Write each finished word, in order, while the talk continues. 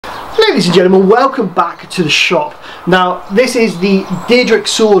Ladies and gentlemen, welcome back to the shop. Now, this is the Deadric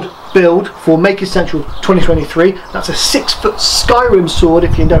sword build for Maker Central 2023. That's a 6-foot Skyrim sword,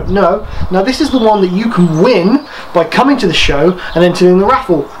 if you don't know. Now, this is the one that you can win by coming to the show and entering the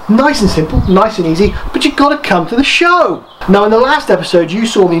raffle. Nice and simple, nice and easy, but you've got to come to the show. Now, in the last episode, you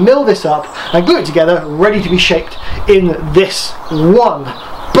saw me mill this up and glue it together, ready to be shaped in this one.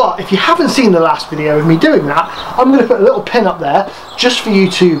 But if you haven't seen the last video of me doing that, I'm going to put a little pin up there just for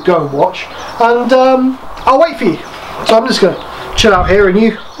you to go and watch, and I'll wait for you. So I'm just going to chill out here and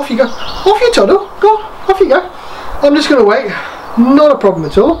you, off you go. Off you toddle, go on, off you go. I'm just going to wait, not a problem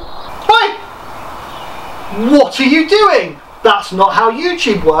at all. Hey! What are you doing? That's not how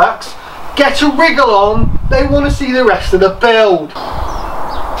YouTube works. Get a wriggle on, they want to see the rest of the build.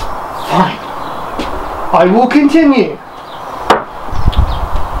 Fine, I will continue.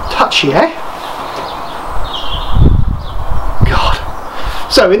 Touchy, eh?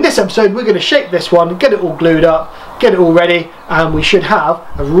 God. So in this episode we're going to shape this one, get it all glued up, get it all ready, and we should have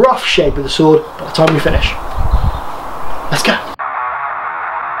a rough shape of the sword by the time we finish. Let's go.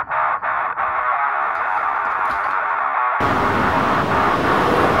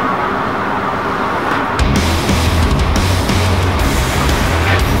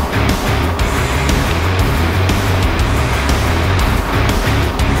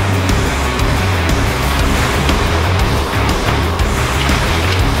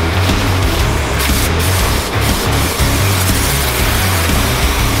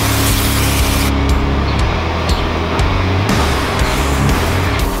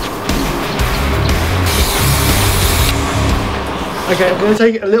 Okay, I'm going to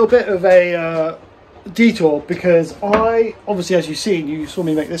take a little bit of a detour because obviously, as you've seen, you saw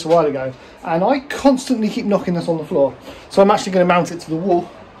me make this a while ago, and I constantly keep knocking this on the floor. So I'm actually going to mount it to the wall.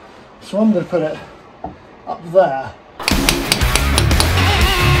 So I'm going to put it up there.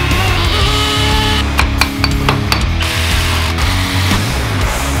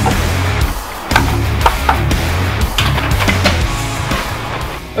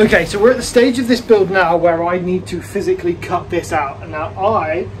 Okay, so we're at the stage of this build now where I need to physically cut this out. And now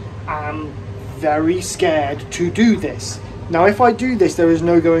I am very scared to do this. Now if I do this, there is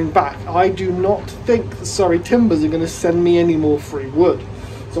no going back. I do not think the Surrey Timbers are going to send me any more free wood.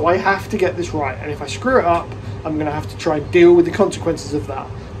 So I have to get this right. And if I screw it up, I'm going to have to try and deal with the consequences of that.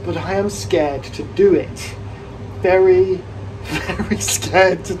 But I am scared to do it. Very, very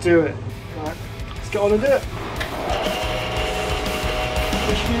scared to do it. Right, let's get on and do it.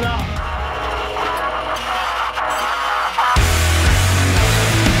 Push me out.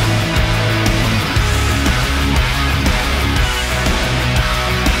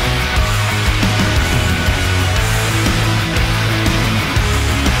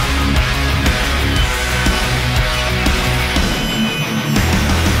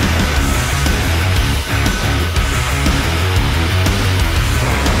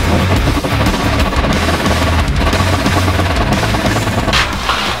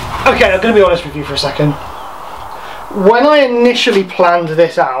 Okay, I'm going to be honest with you for a second. When I initially planned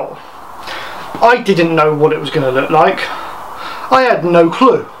this out, I didn't know what it was going to look like. I had no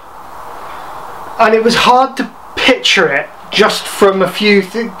clue. And it was hard to picture it just from a few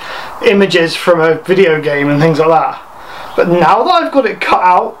images from a video game and things like that. But now that I've got it cut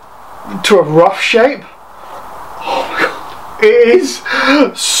out to a rough shape, oh my god, it is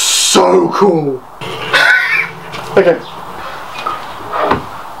so cool. Okay.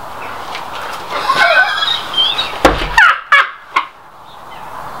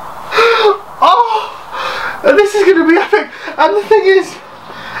 This is going to be epic, and the thing is,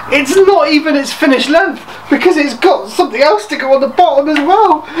 it's not even its finished length because it's got something else to go on the bottom as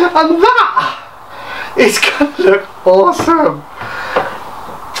well, and that is going to look awesome.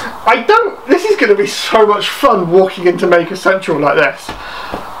 This is going to be so much fun walking into Maker Central like this.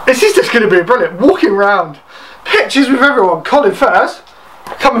 This is just going to be brilliant, walking around, pictures with everyone. Colin first,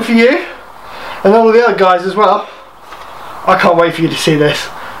 coming for you, and all the other guys as well. I can't wait for you to see this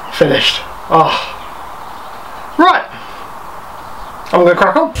finished. Oh. Right, I'm going to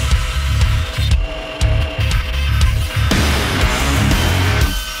crack on.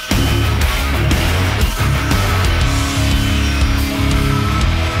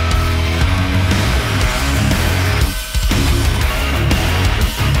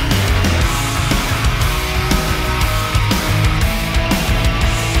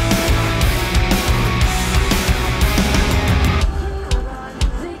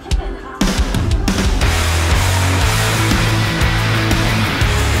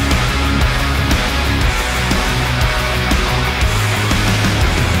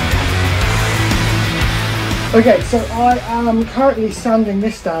 Okay, so I am currently sanding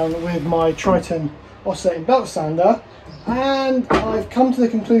this down with my Triton oscillating belt sander, and I've come to the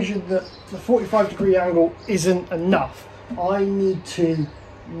conclusion that the 45-degree angle isn't enough. I need to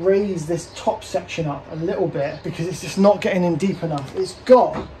raise this top section up a little bit because it's just not getting in deep enough. It's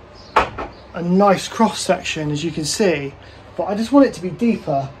got a nice cross section, as you can see, but I just want it to be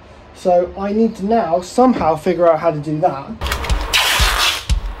deeper. So I need to now somehow figure out how to do that.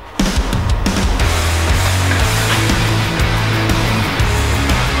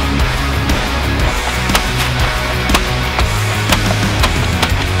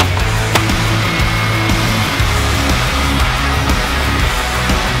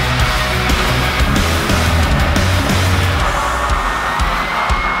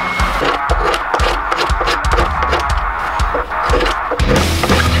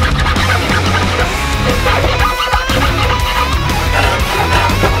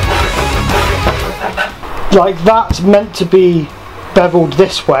 Like, that's meant to be beveled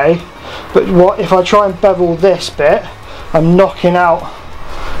this way, but what if I try and bevel this bit, I'm knocking out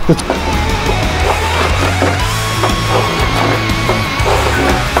the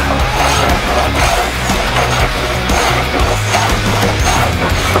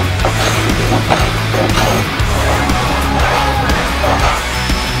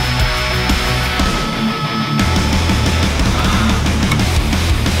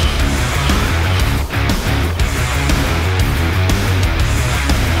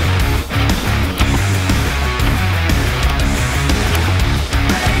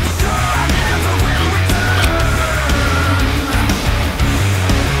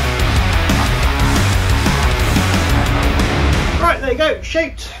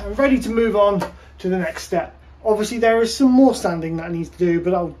shaped and ready to move on to the next step. Obviously there is some more sanding that I need to do,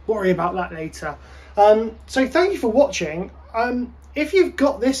 but I'll worry about that later. So thank you for watching. If you've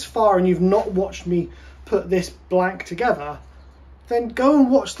got this far and you've not watched me put this blank together, then go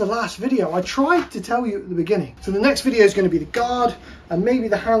and watch the last video. I tried to tell you at the beginning. So the next video is going to be the guard and maybe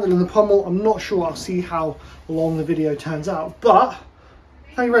the handle and the pommel. I'm not sure. I'll see how long the video turns out, but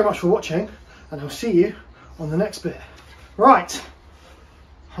thank you very much for watching, and I'll see you on the next bit. Right,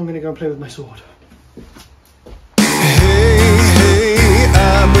 I'm going to go and play with my sword.